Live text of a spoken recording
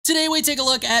Today we take a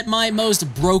look at my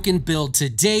most broken build to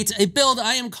date, a build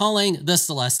I am calling the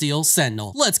Celestial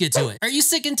Sentinel. Let's get to it. Are you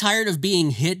sick and tired of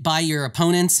being hit by your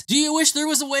opponents? Do you wish there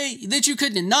was a way that you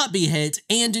could not be hit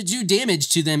and do damage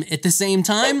to them at the same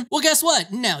time? Well, guess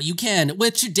what? Now you can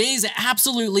with today's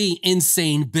absolutely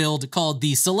insane build called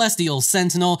the Celestial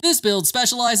Sentinel. This build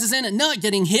specializes in not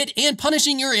getting hit and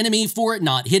punishing your enemy for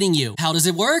not hitting you. How does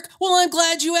it work? Well, I'm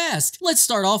glad you asked. Let's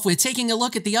start off with taking a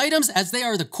look at the items as they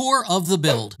are the core of the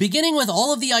build. Beginning with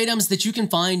all of the items that you can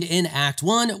find in Act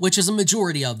 1, which is a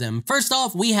majority of them. First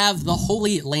off, we have the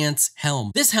Holy Lance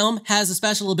Helm. This helm has a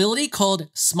special ability called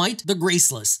Smite the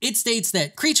Graceless. It states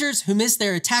that creatures who miss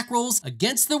their attack rolls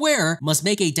against the wearer must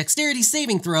make a dexterity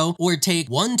saving throw or take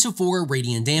 1 to 4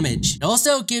 radiant damage. It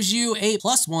also gives you a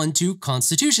 +1 to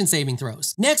constitution saving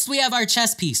throws. Next, we have our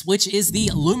chest piece, which is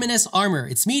the Luminous Armor.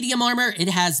 It's medium armor. It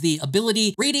has the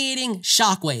ability Radiating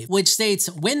Shockwave, which states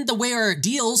when the wearer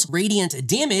deals radiant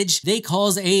damage, they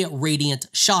cause a radiant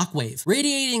shockwave.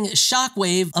 Radiating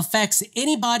Shockwave affects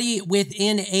anybody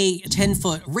within a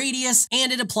 10-foot radius,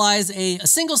 and it applies a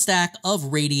single stack of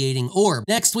Radiating Orb.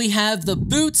 Next, we have the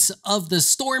Boots of the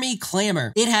Stormy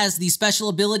Clamor. It has the special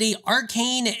ability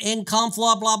Arcane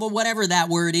Inconfla, blah, blah, whatever that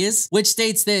word is, which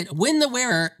states that when the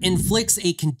wearer inflicts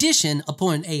a condition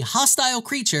upon a hostile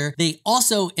creature, they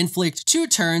also inflict 2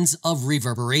 turns of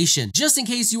reverberation. Just in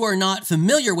case you are not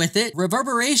familiar with it,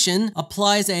 reverberation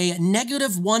applies a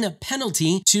 -1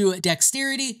 penalty to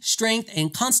dexterity, strength,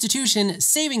 and constitution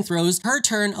saving throws per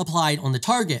turn applied on the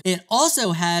target. It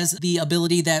also has the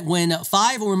ability that when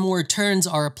 5 or more turns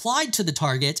are applied to the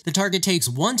target takes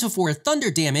 1 to 4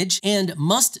 thunder damage and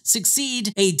must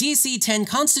succeed a DC 10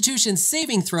 constitution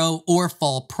saving throw or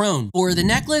fall prone. For the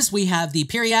necklace, we have the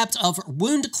Periapt of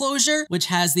Wound Closure, which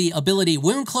has the ability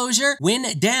Wound Closure,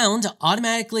 when downed,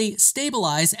 automatically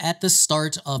stabilize at the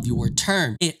start of your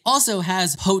turn. It also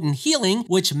has Potent Healing,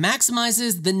 which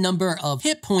maximizes the number of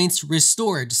hit points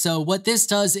restored. So what this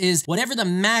does is whatever the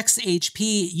max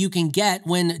HP you can get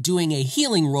when doing a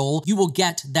healing roll, you will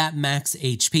get that max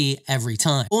HP every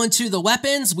time. On to the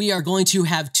weapons, we are going to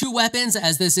have 2 weapons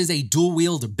as this is a dual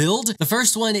wield build. The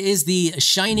first one is the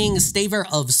Shining Staver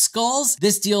of Skulls.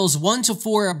 This deals 1 to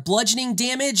 4 bludgeoning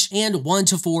damage and 1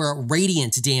 to 4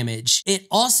 radiant damage. It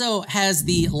also has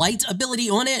the light ability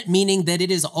on it, meaning that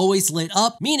it is always lit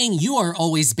up, meaning you are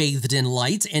always bathed in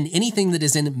light, and anything that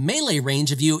is in melee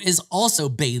range of you is also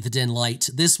bathed in light.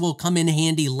 This will come in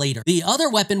handy later. The other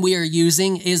weapon we are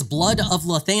using is Blood of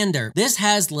Lathander. This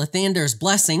has Lathander's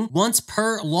Blessing. Once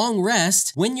per long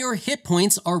rest, when your hit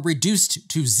points are reduced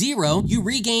to 0, you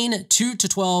regain 2 to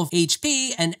 12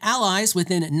 HP, and allies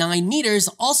within 9 meters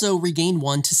also regain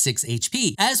 1 to 6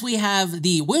 HP. As we have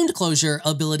the Wound Closure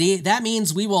ability, that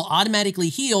means we will automatically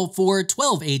heal for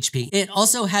 12 HP. It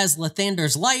also has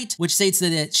Lathander's Light, which states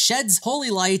that it sheds holy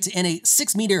light in a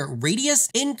 6-meter radius.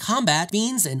 In combat,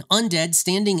 fiends and undead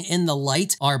standing in the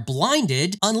light are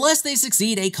blinded unless they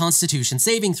succeed a constitution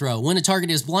saving throw. When a target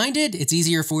is blinded, it's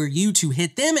easier for you to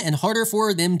hit them and harder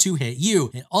for them to hit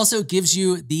you. It also gives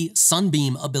you the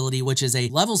Sunbeam ability, which is a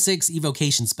level 6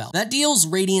 evocation spell that deals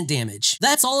radiant damage.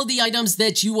 That's all of the items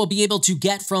that you will be able to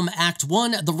get from Act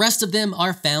 1. The rest of them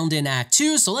are found in Act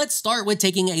 2, so let's start with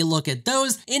taking a look at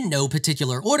those in no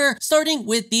particular order, starting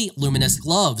with the Luminous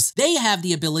Gloves. They have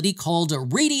the ability called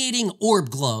Radiating Orb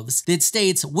Gloves that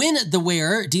states when the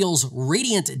wearer deals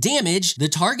radiant damage, the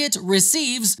target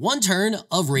receives 1 turn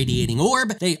of Radiating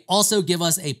Orb. They also give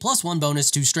us a +1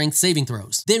 bonus to strength saving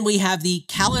throws. Then we have the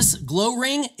Callous Glow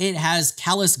Ring. It has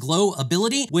Callous Glow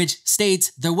ability, which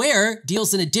states the wearer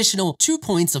deals an additional 2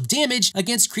 points of damage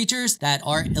against creatures that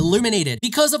are illuminated.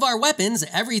 Because of our weapons,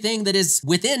 everything that is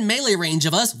within melee range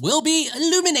of us will be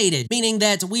illuminated, meaning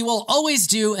that we will always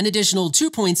do an additional 2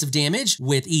 points of damage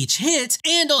with each hit,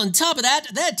 and on top of that,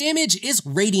 that damage is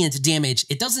radiant damage.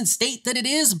 It doesn't state that it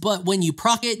is, but when you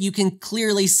proc it, you can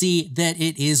clearly see that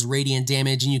it is radiant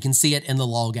damage, and you can see it in the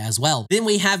log as well. Then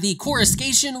we have the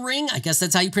Coruscation Ring, I guess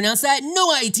that's how you pronounce that,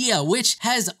 no idea, which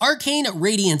has Arcane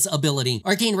Radiance ability.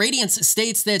 Arcane Radiance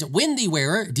states that when the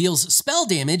wearer deals spell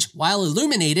damage while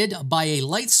illuminated by a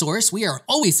light source, we are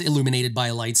always illuminated by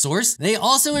a light source, they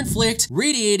also inflict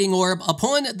Radiating Orb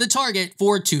upon the target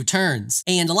for 2 turns.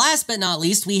 And last but not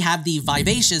least, we have the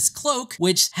Vivacious Cloak,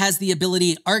 which has the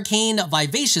ability Arcane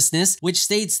Vivaciousness, which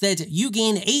states that you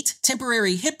gain 8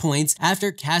 temporary hit points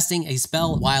after casting a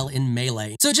spell while in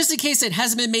melee. So just in case it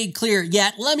hasn't been made clear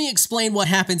yet, let me explain what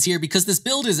happens here because this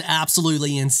build is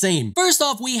absolutely insane. First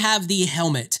off, we have the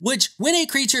helmet, which when a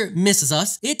creature misses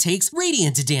us, it takes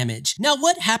radiant damage. Now,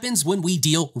 what happens when we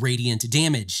deal radiant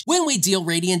damage? When we deal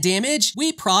radiant damage,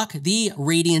 we proc the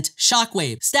Radiant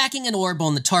Shockwave, stacking an orb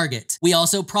on the target. target. We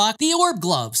also proc the orb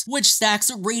gloves, which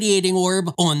stacks a radiating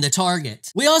orb on the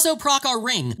target. We also proc our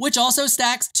ring, which also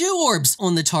stacks 2 orbs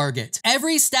on the target.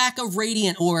 Every stack of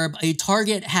radiant orb a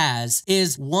target has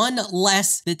is 1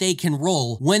 less that they can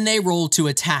roll when they roll to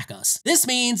attack us. This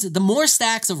means the more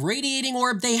stacks of radiating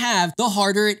orb they have, the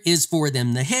harder it is for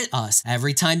them to hit us.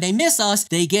 Every time they miss us,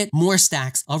 they get more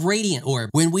stacks of radiant orb.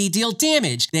 When we deal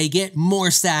damage, they get more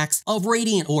stacks of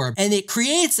radiant orb. And it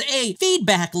creates a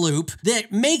feedback loop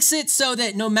that makes it so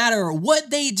that no matter what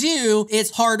they do,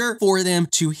 it's harder for them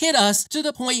to hit us, to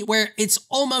the point where it's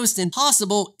almost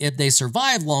impossible if they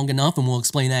survive long enough, and we'll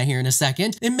explain that here in a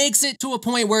second. It makes it to a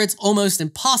point where it's almost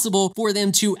impossible for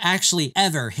them to actually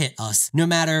ever hit us, no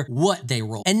matter what they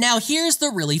roll. And now here's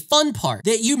the really fun part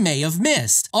that you may have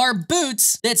missed. Our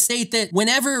boots that state that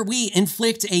whenever we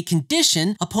inflict a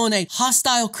condition upon a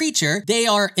hostile creature, they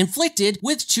are inflicted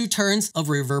with 2 turns of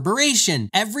reverberation.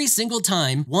 Every single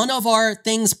time one of our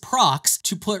things procs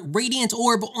to put radiant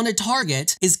orb on a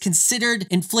target is considered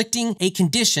inflicting a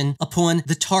condition upon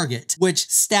the target, which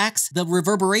stacks the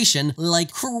reverberation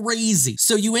like crazy.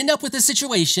 So you end up with a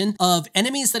situation of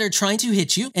enemies that are trying to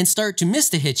hit you and start to miss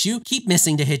to hit you, keep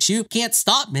missing to hit you, can't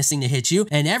stop missing to hit you,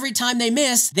 and every time they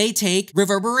miss, they take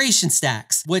reverberation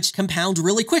stacks, which compound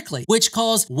really quickly, which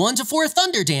cause 1 to 4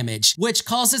 thunder damage, which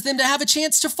causes them to have a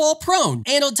chance to fall prone.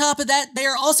 And on top of that, they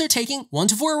are also taking 1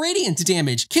 to 4 radiant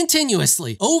damage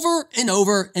continuously, over and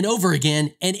over and over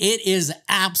again, and it is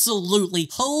absolutely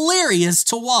hilarious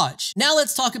to watch. Now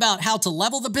let's talk about how to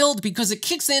level the build, because it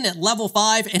kicks in at level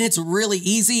 5 and it's really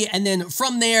easy, and then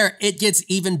from there it gets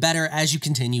even better as you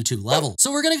continue to level.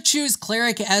 So we're going to choose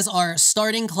Cleric as our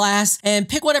starting class and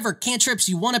pick whatever cantrips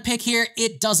you want to pick here.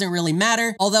 It doesn't really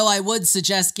matter, although I would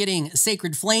suggest getting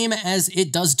Sacred Flame, as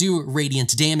it does do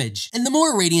radiant damage. And the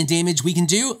more radiant damage we can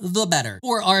do, the better.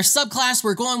 For our subclass,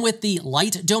 we're going with the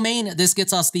Light Domain. This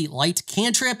gets us the Light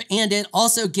cantrip, and it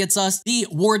also gets us the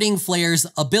Warding Flares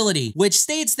ability, which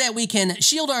states that we can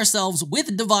shield ourselves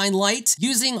with Divine Light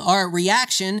using our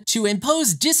reaction to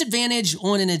impose disadvantage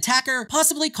on an attacker,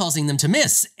 possibly causing them to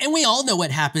miss. And we all know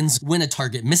what happens when a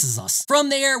target misses us. From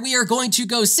there, we are going to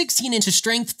go 16 into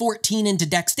Strength, 14 into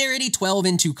Dexterity, 12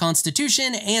 into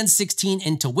Constitution, and 16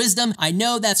 into Wisdom. I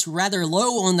know that's rather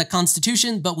low on the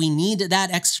Constitution, but we need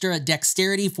that extra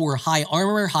Dexterity for High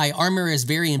Armor. High Armor is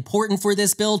very important for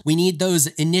this build. We need those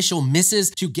initial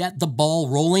misses to get the ball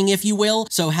rolling, if you will.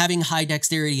 So having high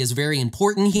Dexterity is very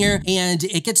important here, and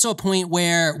it gets to a point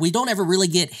where we don't ever really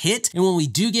get hit, and when we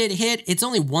do get hit, it's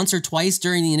only once or twice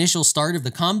during the initial start of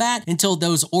the combat until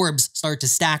those orbs start to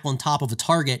stack on top of a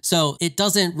target. So it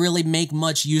doesn't really make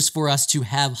much use for us to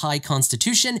have high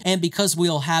Constitution, and because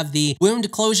we'll have the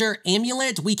Wound Closure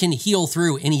Amulet, we can heal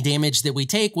through any damage that we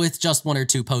take with just 1 or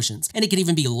 2 potions. And it could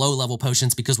even be low-level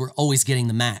potions because we're always getting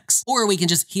the max. Or we can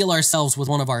just heal ourselves with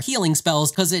one of our healing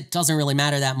spells, because it doesn't really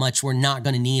matter that much. We're not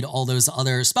going to need all those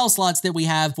other spell slots that we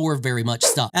have for very much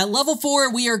stuff. At level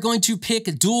 4, we are going to pick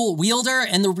Dual Wielder,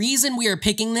 and the reason we are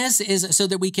picking this is so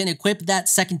that we can equip that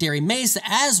secondary mace,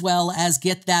 as well as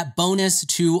get that bonus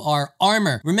to our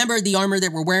armor. Remember, the armor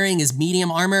that we're wearing is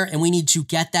medium armor, and we need to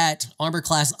get that armor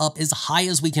class up as high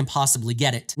as we can possibly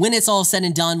get it. When it's all said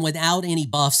and done, without any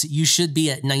buffs, you should be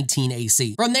at 19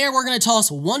 AC. From there, we're going to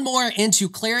toss 1 more into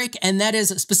Cleric, and that is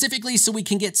specifically so we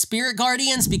can get Spirit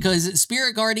Guardians, because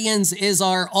Spirit Guardians is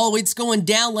our, oh, it's going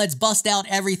down, let's bust out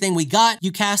everything we got.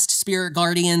 You cast Spirit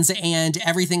Guardians, and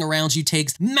everything around you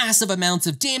takes massive amounts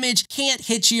of damage, can't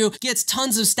hit you, gets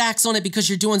tons of stacks on it because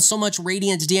you're doing so much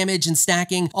radiant damage and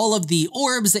stacking all of the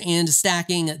orbs and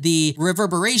stacking the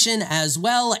reverberation as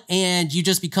well, and you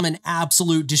just become an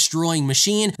absolute destroying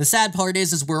machine. The sad part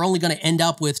is we're only going to end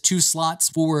up with 2 slots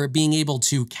for being able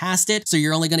to cast it, so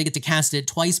you're only going to get to cast it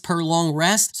twice per long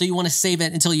rest, so you want to save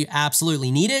it until you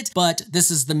absolutely need it, but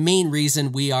this is the main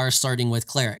reason we are starting with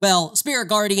Cleric. Well, Spirit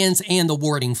Guardians and the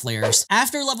Warding Flares.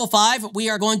 After level 5, we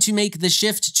are going to make the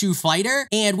shift to Fighter,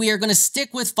 and we are going to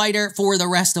stick with Fighter for the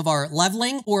rest of our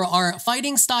leveling. For our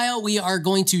fighting style, we are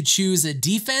going to choose a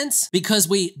defense because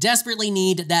we desperately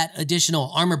need that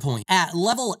additional armor point. At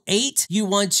level 8, you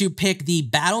want to pick the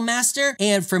Battle Master,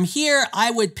 and from here,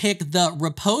 I would pick the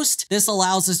Riposte. This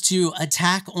allows us to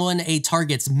attack on a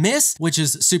target's miss, which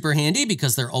is super handy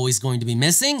because they're always going to be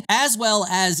missing, as well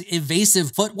as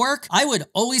Evasive Footwork. I would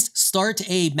always start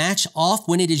a match off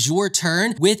when it is your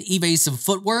turn with Evasive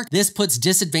Footwork. This puts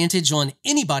disadvantage on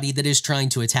anybody that is trying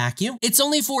to attack you. It's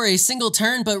only for a single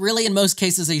turn, but really in most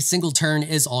cases, a single turn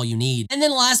is all you need. And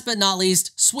then last but not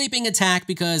least, Sweeping Attack,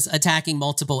 because attacking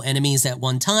multiple enemies at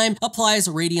one time applies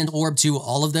Radiant Orb to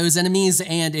all of those enemies,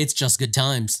 and it's just good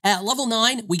times. At level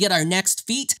 9, we get our next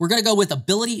feat. We're going to go with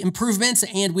Ability Improvements,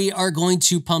 and we are going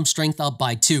to pump strength up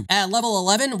by 2. At level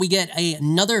 11, we get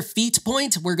another feat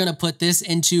point. We're going to put this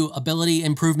into ability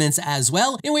improvements as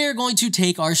well, and we are going to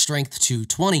take our strength to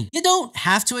 20. You don't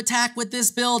have to attack with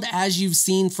this build, as you've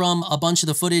seen from a bunch of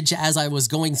the footage as I was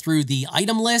going through the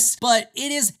item list, but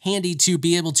it is handy to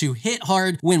be able to hit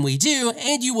hard when we do,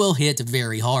 and you will hit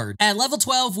very hard. At level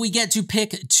 12, we get to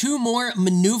pick 2 more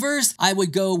maneuvers. I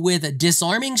would go with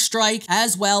Disarming Strike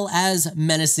as well as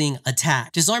Menacing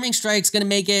Attack. Disarming Strike's going to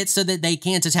make it so that they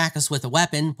can't attack us with a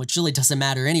weapon, which really doesn't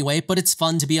matter anyway, but it's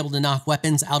fun to be able to knock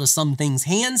weapons out of some things'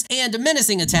 hands. And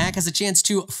Menacing Attack has a chance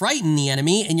to frighten the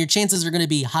enemy, and your chances are going to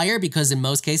be higher because in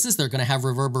most cases they're going to have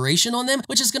reverberation on them,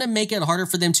 which is going to make it harder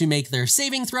for them to make their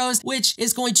saving throws, which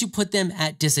is going to put them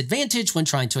at disadvantage when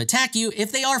trying to attack you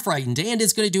if they are frightened, and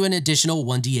it's going to do an additional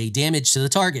 1d8 damage to the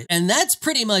target. And that's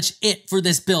pretty much it for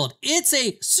this build. It's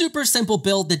a super simple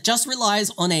build that just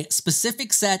relies on a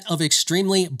specific set of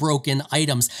extremely broken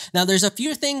items. Now, there's a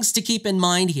few things to keep in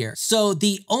mind here. So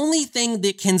the only thing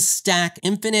that can stack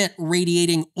infinite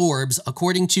radiating orbs,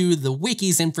 according to the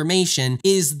wiki's information,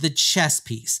 is the chess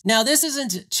piece. Now, this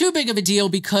isn't too big of a deal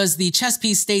because the chess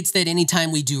piece states that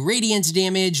anytime we do radiant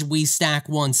damage, we stack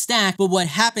 1 stack. But what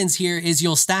happens here is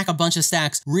you'll stack a bunch of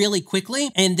stacks really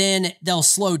quickly, and then they'll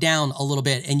slow down a little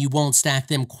bit and you won't stack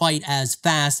them quite as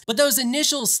fast. But those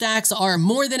initial stacks are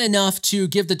more than enough to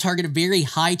give the target a very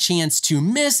high chance to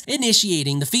miss,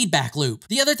 initiating the feedback loop.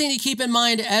 The other thing to keep in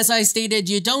mind, as I stated,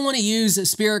 you don't want to use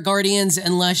Spirit Guardians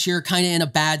unless you're kind of in a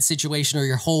bad situation or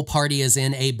your whole party is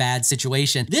in a bad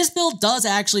situation. This build does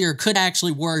actually or could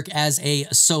actually work as a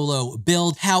solo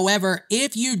build. However,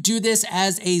 if you do this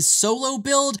as a solo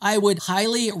build, I would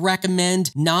highly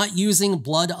recommend not using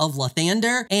Blood of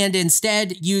Lathander and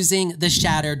instead using the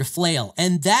Shattered Flail.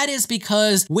 And that is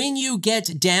because when you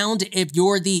get downed, if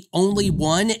you're the only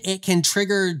one, it can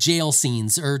trigger jail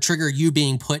scenes or trigger you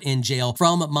being put in jail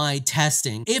from my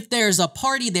testing. If there's a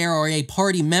party there or a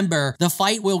party member, the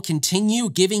fight will continue,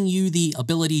 giving you the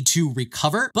ability to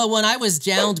recover. But when I was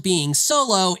downed being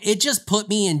solo, it just put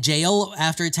me in jail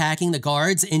after attacking the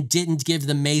guards and didn't give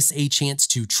the mace a chance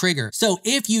to trigger. So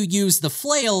if you use the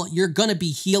flail, you're going to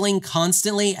be healing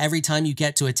constantly every time you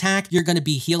get to attack. You're going to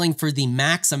be healing for the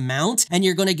max amount, and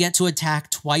you're going to get to attack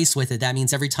twice with it. That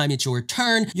means every time it's your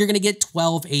turn, you're going to get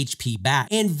 12 HP back.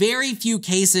 In very few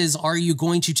cases are you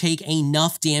going to take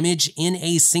enough damage in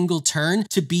a single turn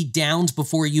to be downed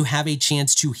before you have a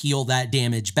chance to heal that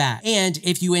damage back. And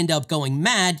if you end up going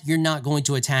mad, you're not going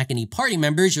to attack any party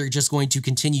members. You're just going to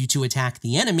continue to attack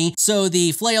the enemy. So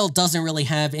the flail doesn't really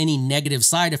have any negative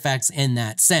side effects in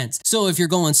that sense. So if you're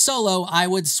going solo, I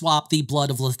would swap the Blood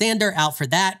of Lathander out for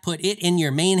that, put it in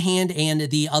your main hand and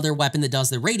the other weapon that does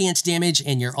the radiant damage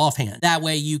in your offhand. That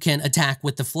way you can attack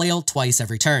with the flail twice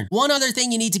every turn. One other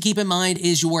thing you need to keep in mind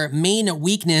is your main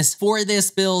weakness for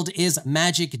this build is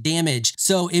magic damage.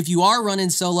 So if you are running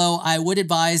solo, I would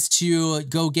advise to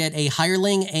go get a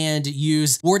hireling and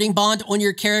use Warding Bond on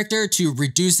your character to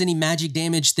reduce any magic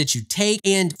damage that you take,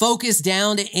 and focus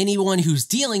down to anyone who's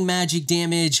dealing magic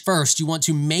damage first. You want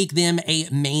to make them a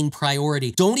main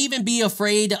priority. Don't even be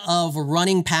afraid of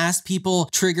running past people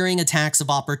triggering attacks of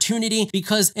opportunity,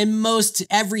 because in most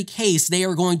every case, they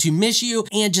are going to miss you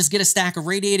and just get a stack of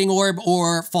radiating orb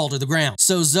or fall to the ground.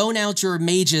 So zone out your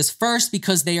mages first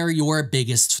because they are your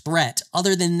biggest threat.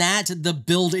 Other than that, the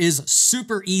build is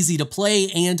super easy to play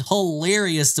and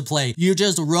hilarious to play. You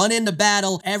just run into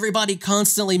battle, everybody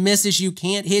constantly misses you,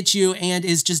 can't hit you, and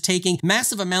is just taking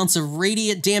massive amounts of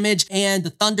radiant damage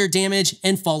and thunder damage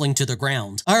and falling to the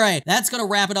ground. All right, that's gonna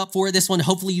wrap it up for this one.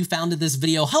 Hopefully you found this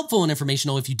video helpful and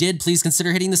informational. If you did, please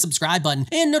consider hitting the subscribe button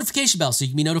and notification bell so you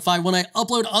can be notified when I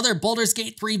upload other Baldur's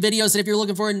Gate 3 videos. And if you're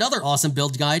looking for another awesome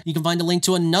build guide, you can find a link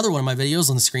to another one of my videos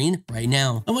on the screen right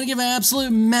now. I want to give an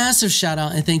absolute massive shout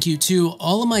out and thank you to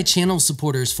all of my channel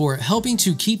supporters for helping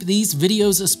to keep these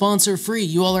videos sponsor free.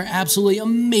 You all are absolutely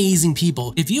amazing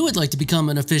people. If you would like to become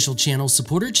an official channel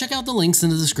supporter, check out the links in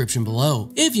the description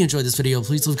below. If you enjoyed this video,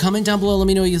 please leave a comment down below. Let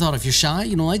me know what you thought. If you're shy,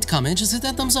 you don't like to comment, just hit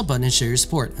that thumbs up button and share your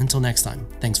support. Until next time,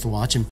 thanks for watching.